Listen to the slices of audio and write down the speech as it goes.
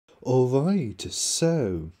Alright,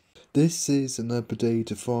 so this is an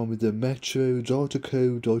update from the metro.co.uk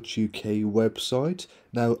website.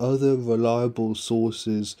 Now, other reliable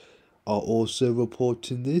sources are also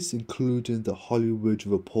reporting this, including the Hollywood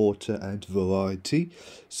Reporter and Variety.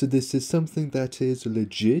 So this is something that is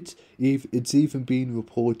legit. It's even been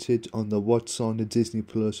reported on the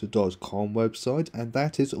whatsondisneyplus.com website, and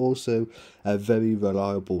that is also a very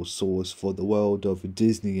reliable source for the world of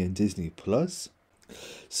Disney and Disney Plus.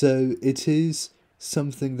 So it is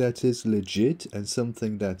something that is legit and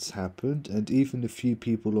something that's happened, and even a few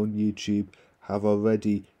people on YouTube have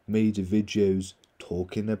already made videos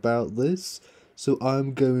talking about this. So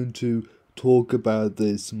I'm going to talk about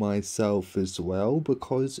this myself as well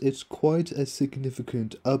because it's quite a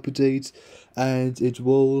significant update and it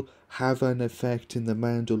will have an effect in the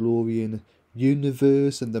Mandalorian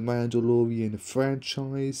universe and the Mandalorian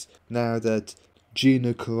franchise now that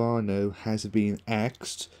Gina Carano has been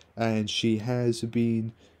axed and she has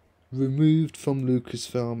been removed from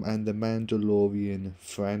Lucasfilm and the Mandalorian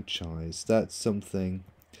franchise. That's something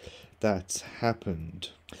that's happened.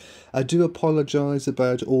 I do apologise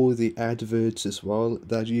about all the adverts as well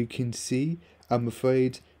that you can see. I'm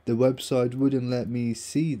afraid the website wouldn't let me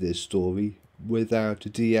see this story without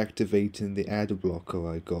deactivating the ad blocker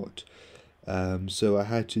I got. So I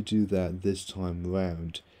had to do that this time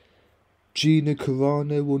around. Gina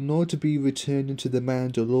Carano will not be returning to The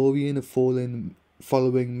Mandalorian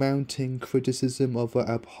following mounting criticism of her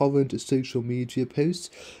abhorrent social media posts,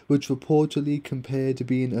 which reportedly compared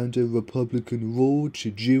being under Republican rule to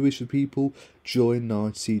Jewish people during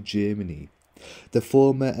Nazi Germany. The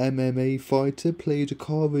former MMA fighter played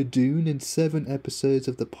Cara Dune in 7 episodes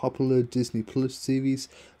of the popular Disney Plus series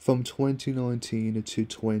from 2019 to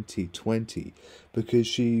 2020 because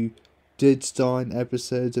she did star in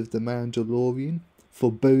episodes of The Mandalorian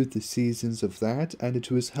for both the seasons of that, and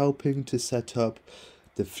it was helping to set up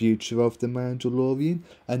the future of The Mandalorian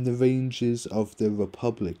and the ranges of the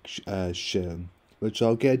Republic show, which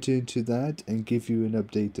I'll get into that and give you an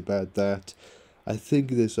update about that. I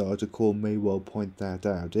think this article may well point that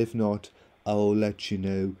out. If not, I'll let you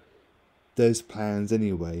know those plans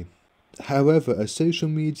anyway. However, a social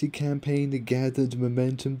media campaign gathered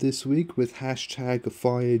momentum this week with hashtag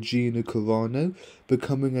 #FireGinaCarano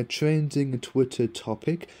becoming a trending Twitter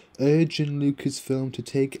topic, urging Lucasfilm to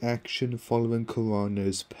take action following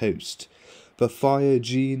Carano's post. But Fire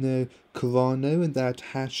Gina Carano and that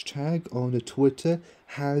hashtag on Twitter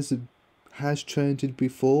has trended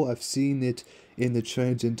before. I've seen it in the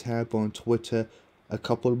trending tab on Twitter a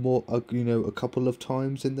couple of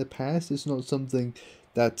times in the past. It's not something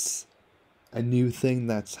that's a new thing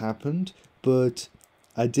that's happened, but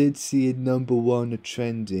I did see it #1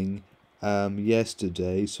 trending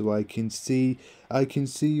yesterday, so I can see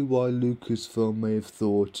why Lucasfilm may have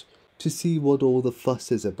thought to see what all the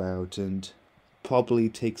fuss is about and probably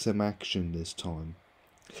take some action this time.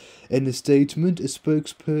 In a statement, a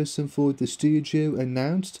spokesperson for the studio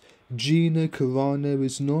announced Gina Carano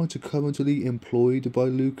is not currently employed by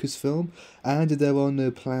Lucasfilm and there are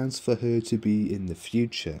no plans for her to be in the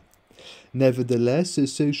future. Nevertheless, a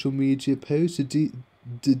social media post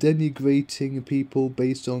denigrating people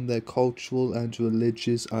based on their cultural and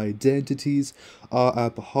religious identities are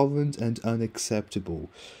abhorrent and unacceptable.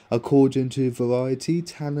 According to Variety,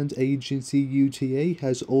 talent agency UTA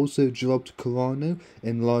has also dropped Carano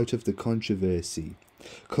in light of the controversy.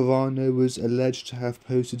 Carano was alleged to have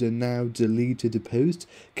posted a now deleted post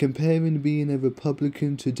comparing being a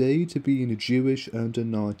Republican today to being Jewish under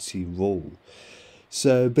Nazi rule.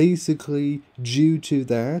 So basically, due to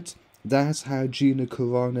that, that's how Gina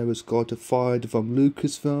Carano has got fired from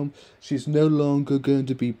Lucasfilm. She's no longer going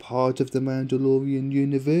to be part of the Mandalorian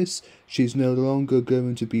universe. She's no longer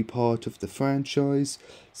going to be part of the franchise.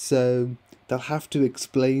 So they'll have to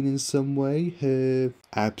explain in some way her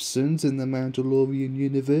absence in the Mandalorian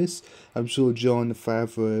universe. I'm sure Jon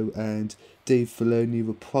Favreau and Dave Filoni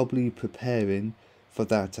were probably preparing for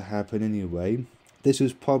that to happen anyway. This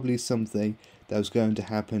was probably something that was going to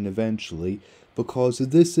happen eventually because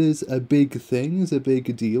this is a big thing, it's a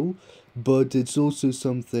big deal, but it's also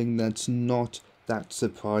something that's not that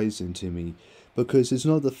surprising to me because it's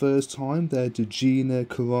not the first time that Gina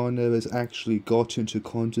Carano has actually got into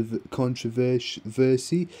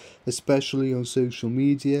controversy, especially on social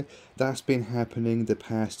media. That's been happening the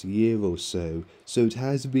past year or so, so it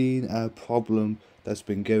has been a problem that's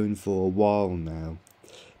been going for a while now.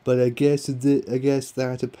 But I guess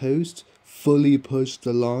that post fully pushed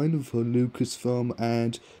the line for Lucasfilm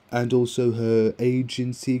and also her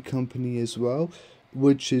agency company as well,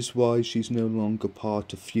 which is why she's no longer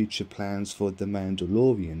part of future plans for The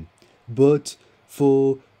Mandalorian. But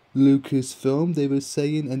for Lucasfilm, they were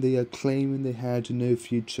saying, and they are claiming they had no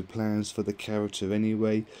future plans for the character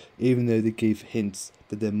anyway, even though they gave hints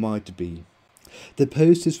that there might be. The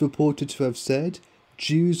post is reported to have said,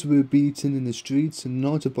 Jews were beaten in the streets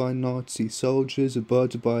not by Nazi soldiers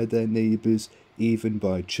but by their neighbours, even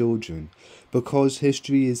by children. Because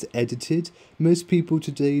history is edited, most people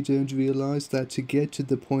today don't realise that to get to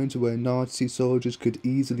the point where Nazi soldiers could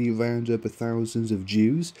easily round up thousands of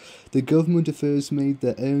Jews, the government first made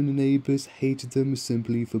their own neighbours hate them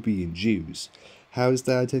simply for being Jews. How is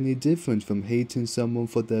that any different from hating someone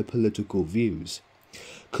for their political views?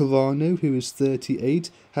 Carano, who is 38,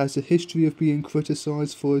 has a history of being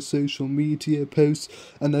criticised for her social media posts,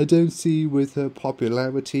 and I don't see with her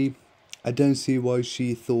popularity, I don't see why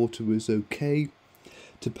she thought it was okay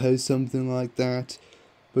to post something like that,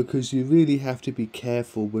 because you really have to be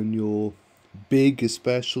careful when you're big,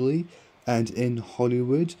 especially, and in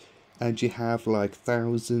Hollywood, and you have like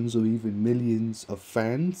thousands or even millions of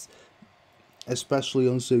fans, especially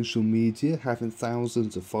on social media, having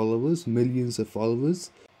thousands of followers, millions of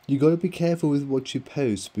followers. You gotta be careful with what you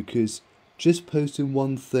post, because just posting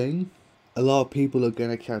one thing, a lot of people are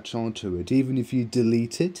gonna catch on to it, even if you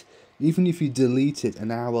delete it. Even if you delete it an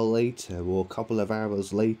hour later or a couple of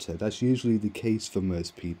hours later, that's usually the case for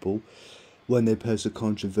most people when they post a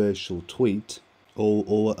controversial tweet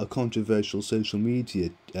or a controversial social media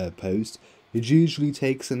post. It usually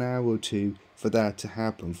takes an hour or two for that to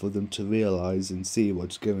happen, for them to realise and see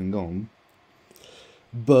what's going on.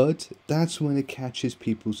 But that's when it catches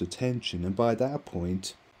people's attention, and by that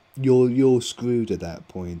point, you're screwed at that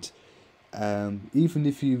point. Even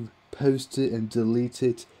if you post it and delete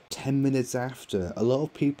it 10 minutes after, a lot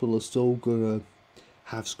of people are still gonna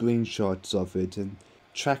have screenshots of it, and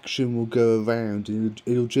traction will go around, and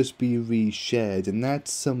it'll just be reshared, and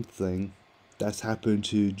that's something that's happened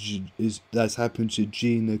to Gina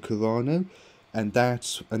Carano, and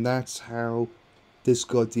that's how this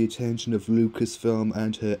got the attention of Lucasfilm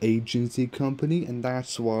and her agency company, and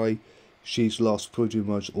that's why she's lost pretty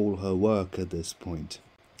much all her work at this point.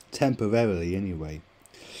 Temporarily, anyway.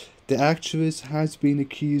 The actress has been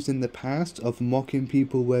accused in the past of mocking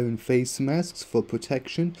people wearing face masks for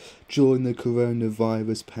protection during the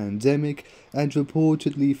coronavirus pandemic, and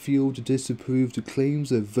reportedly fueled disapproved claims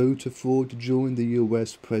of voter fraud during the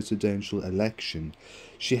US presidential election.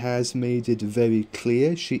 She has made it very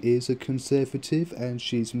clear she is a conservative, and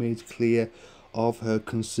she's made clear of her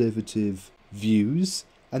conservative views,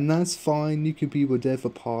 and that's fine. You can be whatever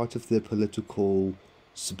part of the political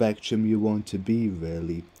spectrum you want to be,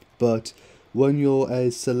 really. But when you're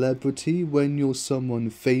a celebrity, when you're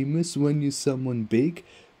someone famous, when you're someone big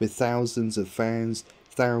with thousands of fans,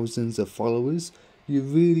 thousands of followers, you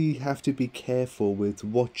really have to be careful with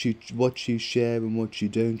what you share and what you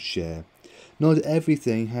don't share. Not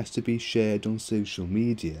everything has to be shared on social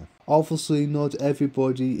media. Obviously, not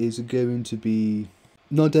everyone is going to be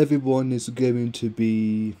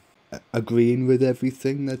agreeing with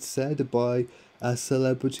everything that's said by a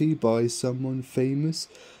celebrity, by someone famous.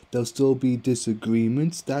 There'll still be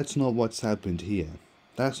disagreements. That's not what's happened here.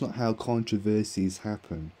 That's not how controversies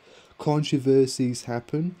happen. Controversies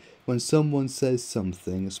happen when someone says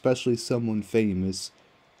something, especially someone famous,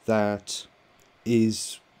 that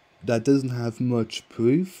doesn't have much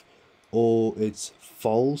proof, or it's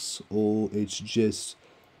false, or it's just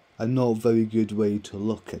a not very good way to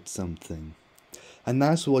look at something. And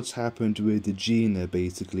that's what's happened with Gina,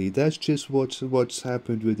 basically. That's just what's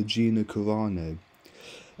happened with Gina Carano.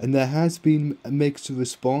 And there has been a mixed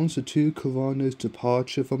response to Carano's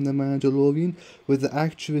departure from The Mandalorian, with the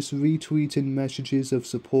actress retweeting messages of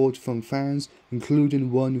support from fans,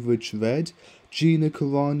 including one which read, Gina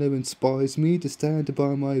Carano inspires me to stand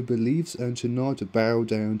by my beliefs and to not bow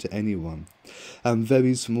down to anyone. I'm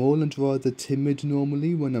very small and rather timid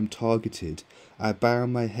normally when I'm targeted. I bow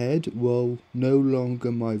my head, well, no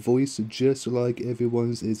longer my voice, just like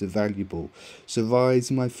everyone's is valuable. So rise,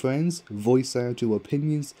 my friends, voice out your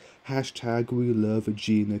opinions, hashtag we love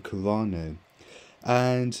Gina Carano.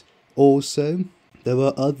 And also, there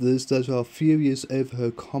are others that are furious over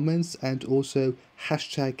her comments, and also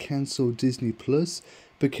hashtag cancel Disney Plus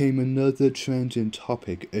became another trending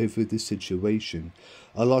topic over this situation.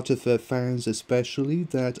 A lot of her fans, especially,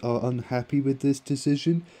 that are unhappy with this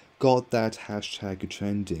decision, got that hashtag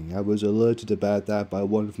trending. I was alerted about that by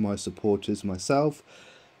one of my supporters myself,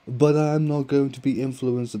 but I'm not going to be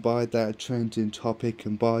influenced by that trending topic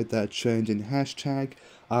and by that trending hashtag.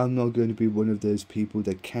 I'm not going to be one of those people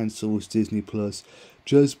that cancels Disney Plus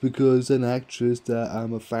just because an actress that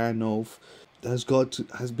I'm a fan of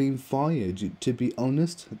has been fired. To be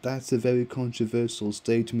honest, that's a very controversial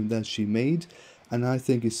statement that she made, And I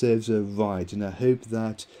think it serves her right, and I hope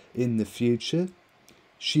that in the future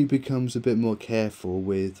she becomes a bit more careful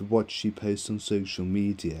with what she posts on social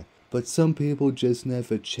media. But some people just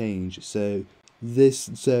never change, so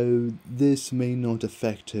this may not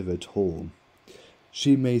affect her at all.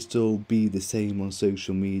 She may still be the same on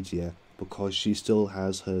social media because she still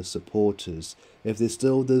has her supporters. If there's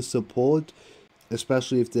still the support,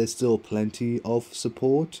 especially if there's still plenty of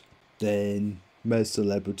support, then most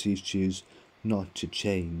celebrities choose not to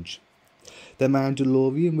change. The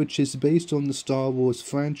Mandalorian, which is based on the Star Wars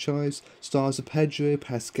franchise, stars Pedro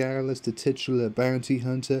Pascal as the titular bounty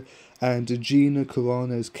hunter, and Gina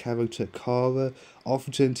Carano's character Cara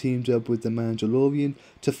often teamed up with the Mandalorian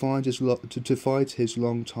to fight his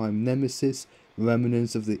longtime nemesis,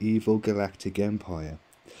 remnants of the evil Galactic Empire.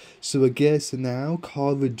 So I guess now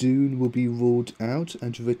Cara Dune will be ruled out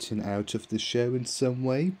and written out of the show in some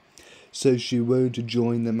way, so she won't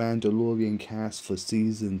join the Mandalorian cast for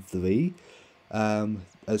season 3,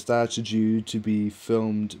 as that's due to be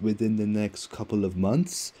filmed within the next couple of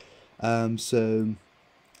months. So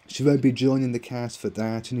she won't be joining the cast for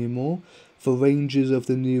that anymore. For Rangers of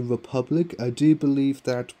the New Republic, I do believe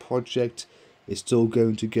that project is still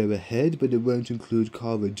going to go ahead, but it won't include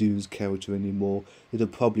Cara Dune's character anymore. It'll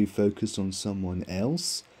probably focus on someone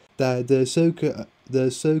else. The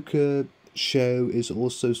Ahsoka show is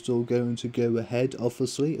also still going to go ahead,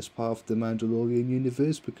 obviously, as part of the Mandalorian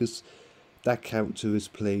universe, because that character is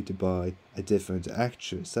played by a different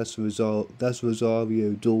actress. That's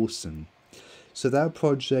Rosario Dawson. So that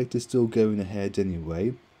project is still going ahead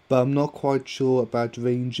anyway, but I'm not quite sure about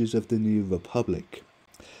Rangers of the New Republic.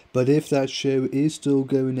 But if that show is still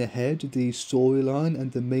going ahead, the storyline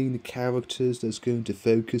and the main characters that's going to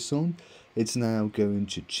focus on, it's now going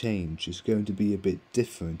to change. It's going to be a bit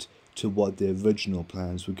different to what the original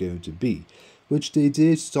plans were going to be, which they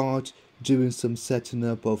did start doing some setting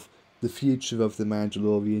up of the future of the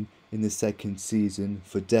Mandalorian in the second season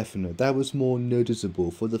for definite. That was more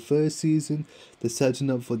noticeable. For the first season, the setting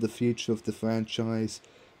up for the future of the franchise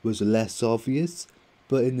was less obvious,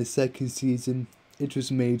 but in the second season, it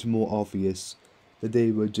was made more obvious that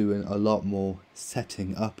they were doing a lot more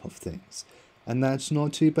setting up of things. And that's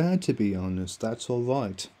not too bad, to be honest. That's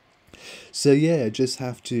alright. So yeah, just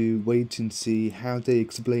have to wait and see how they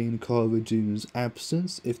explain Cara Dune's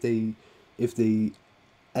absence, if they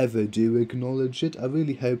ever do acknowledge it. I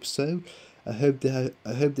really hope so. I hope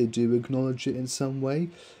they do acknowledge it in some way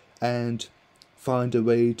and find a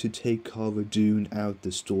way to take Cara Dune out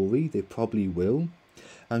the story. They probably will.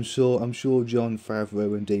 I'm sure Jon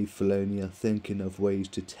Favreau and Dave Filoni are thinking of ways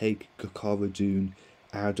to take Cara Dune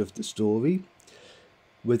out of the story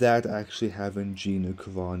without actually having Gina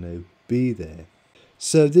Carano be there.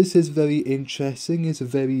 So this is very interesting, it's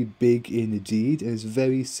very big indeed, and it's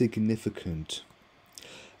very significant.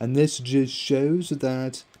 And this just shows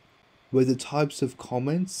that with the types of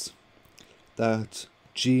comments that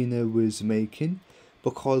Gina was making,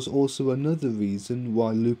 because also another reason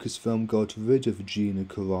why Lucasfilm got rid of Gina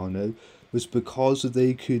Carano was because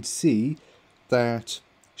they could see that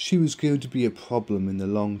she was going to be a problem in the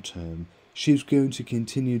long term. She was going to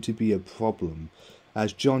continue to be a problem,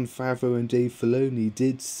 as Jon Favreau and Dave Filoni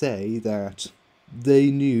did say that they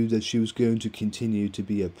knew that she was going to continue to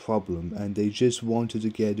be a problem, and they just wanted to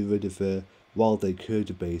get rid of her while they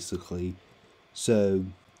could, basically. So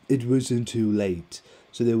it wasn't too late.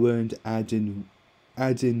 So they weren't adding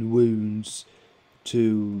wounds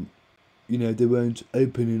to, they weren't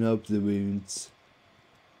opening up the wounds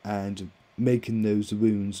and making those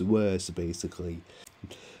wounds worse, basically.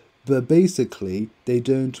 But basically, they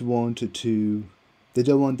don't want the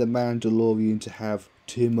Mandalorian to have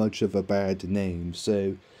too much of a bad name.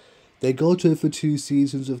 So they got her for 2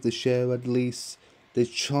 seasons of the show at least. They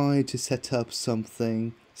tried to set up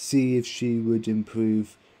something, see if she would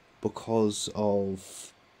improve because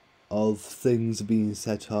of things being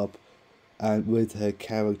set up and with her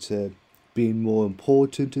character being more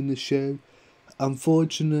important in the show.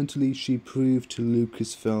 Unfortunately, she proved to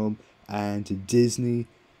Lucasfilm and Disney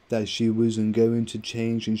that she wasn't going to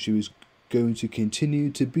change, and she was going to continue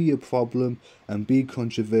to be a problem and be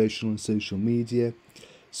controversial on social media,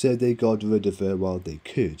 so they got rid of her while they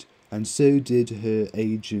could. And so did her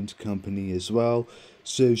agent company as well,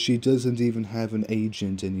 so she doesn't even have an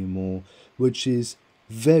agent anymore, which is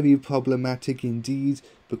very problematic indeed,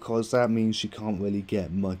 because that means she can't really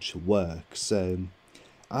get much work. So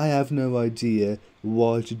I have no idea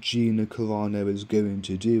what Gina Carano is going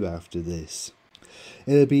to do after this.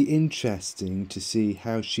 It'll be interesting to see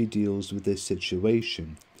how she deals with this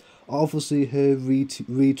situation. Obviously, her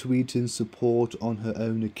retweeting support on her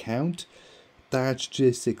own account, that's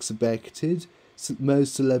just expected,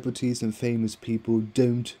 most celebrities and famous people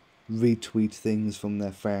don't retweet things from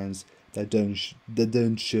their fans that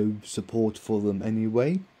don't show support for them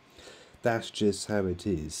anyway. That's just how it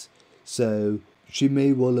is. So she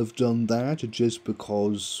may well have done that just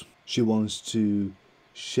because she wants to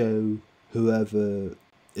show whoever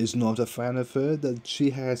is not a fan of her that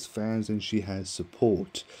she has fans and she has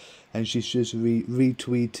support. And she's just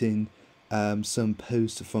retweeting some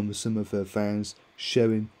posts from some of her fans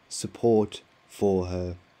showing support for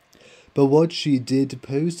her. But what she did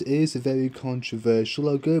post is very controversial.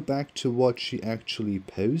 I'll go back to what she actually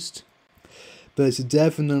posted. But it's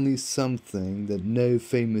definitely something that no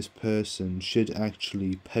famous person should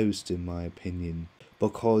actually post, in my opinion,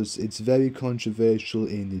 because it's very controversial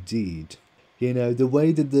indeed. You know, the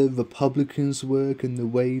way that the Republicans work and the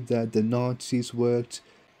way that the Nazis worked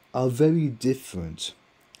are very different.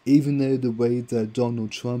 Even though the way that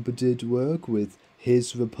Donald Trump did work with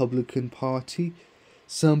his Republican Party,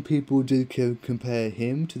 some people did compare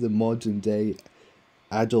him to the modern day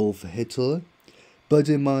Adolf Hitler. But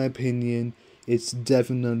in my opinion, it was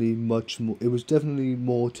definitely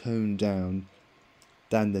more toned down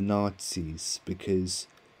than the Nazis, because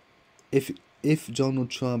if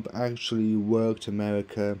Donald Trump actually worked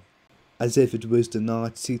America as if it was the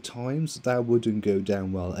Nazi times, that wouldn't go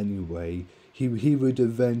down well anyway. He would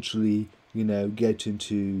eventually, get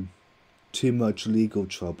into too much legal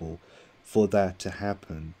trouble for that to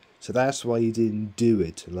happen. So that's why he didn't do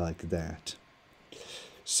it like that.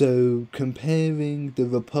 So comparing the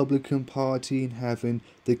Republican Party and having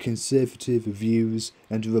the conservative views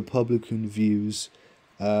and the Republican views,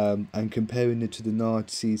 and comparing it to the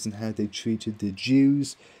Nazis and how they treated the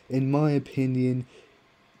Jews, in my opinion,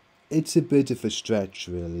 it's a bit of a stretch,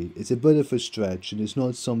 really. It's a bit of a stretch, and it's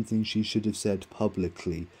not something she should have said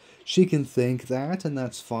publicly. She can think that, and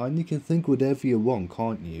that's fine. You can think whatever you want,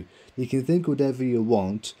 can't you? You can think whatever you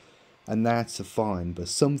want, and that's fine. But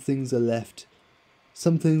some things are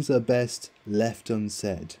best left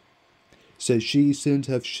unsaid. So she shouldn't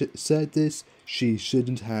have said this. She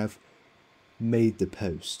shouldn't have made the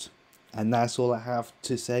post. And that's all I have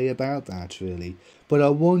to say about that, really. But I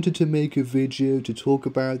wanted to make a video to talk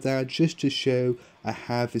about that, just to show I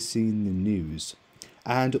have seen the news.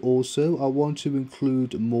 And also, I want to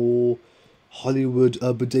include more Hollywood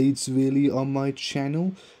updates, really, on my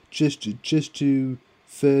channel, just to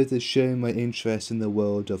further show my interest in the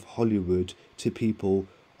world of Hollywood to people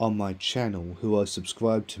on my channel who are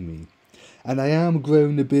subscribed to me. And I am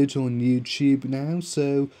growing a bit on YouTube now,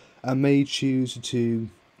 so I may choose to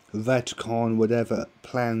retcon whatever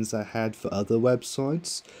plans I had for other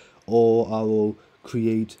websites, or I will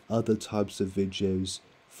create other types of videos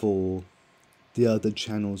for the other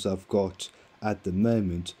channels I've got at the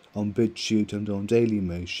moment on BitChute and on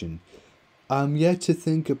Dailymotion. I'm yet to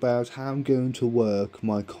think about how I'm going to work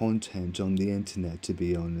my content on the internet, to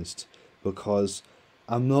be honest, because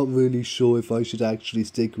I'm not really sure if I should actually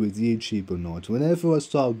stick with YouTube or not. Whenever I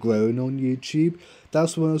start growing on YouTube,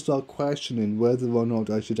 that's when I start questioning whether or not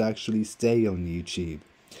I should actually stay on YouTube.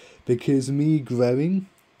 Because me growing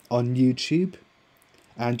on YouTube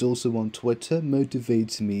and also on Twitter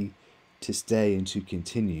motivates me to stay and to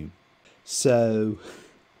continue. So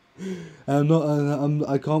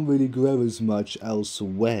I can't really grow as much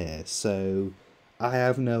elsewhere, so I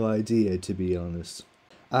have no idea, to be honest.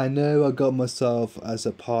 I know I got myself as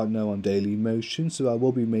a partner on Dailymotion, so I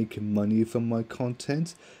will be making money from my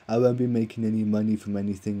content. I won't be making any money from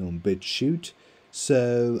anything on BitChute,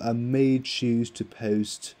 so I may choose to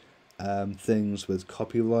post things with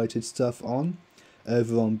copyrighted stuff on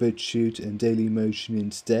over on BitChute and Dailymotion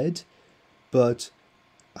instead, but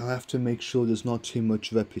I'll have to make sure there's not too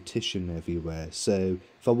much repetition everywhere. So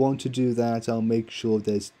if I want to do that, I'll make sure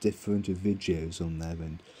there's different videos on there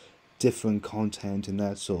and different content and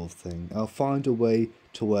that sort of thing. I'll find a way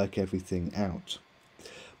to work everything out.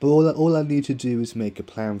 But all I need to do is make a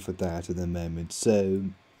plan for that at the moment. So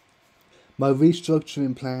my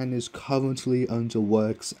restructuring plan is currently under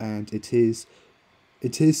works, and it is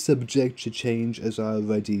subject to change, as I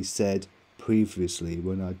already said previously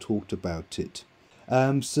when I talked about it.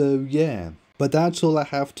 So yeah, but that's all I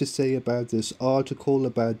have to say about this article,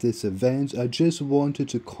 about this event. I just wanted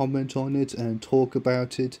to comment on it and talk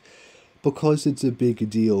about it because it's a big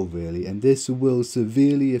deal, really, and this will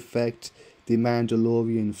severely affect the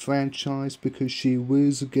Mandalorian franchise, because she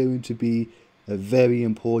was going to be a very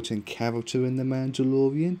important character in the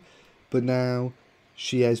Mandalorian, but now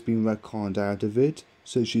she has been retconned out of it,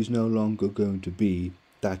 so she's no longer going to be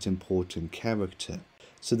that important character.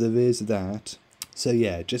 So there is that. So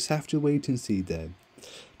yeah, just have to wait and see then.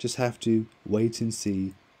 Just have to wait and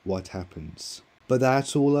see what happens. But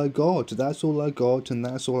that's all I got. That's all I got, and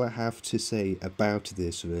that's all I have to say about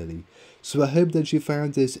this, really. So I hope that you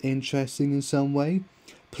found this interesting in some way.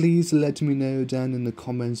 Please let me know down in the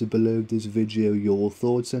comments below this video your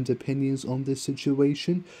thoughts and opinions on this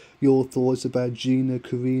situation. Your thoughts about Gina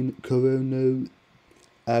Carano,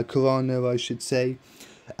 I should say.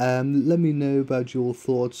 Let me know about your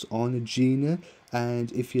thoughts on Gina,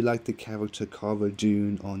 and if you like the character Cara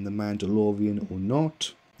Dune on The Mandalorian or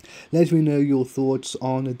not. Let me know your thoughts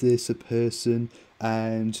on this person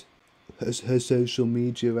and her social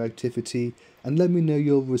media activity, and let me know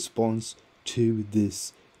your response to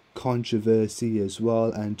this controversy as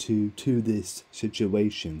well, and to this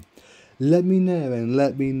situation. Let me know, and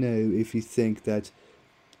let me know if you think that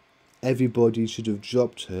everybody should have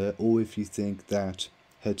dropped her, or if you think that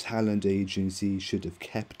her talent agency should have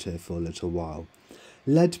kept her for a little while.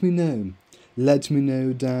 Let me know. Let me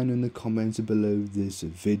know down in the comments below this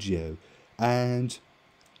video, and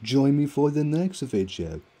join me for the next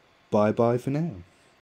video. Bye bye for now.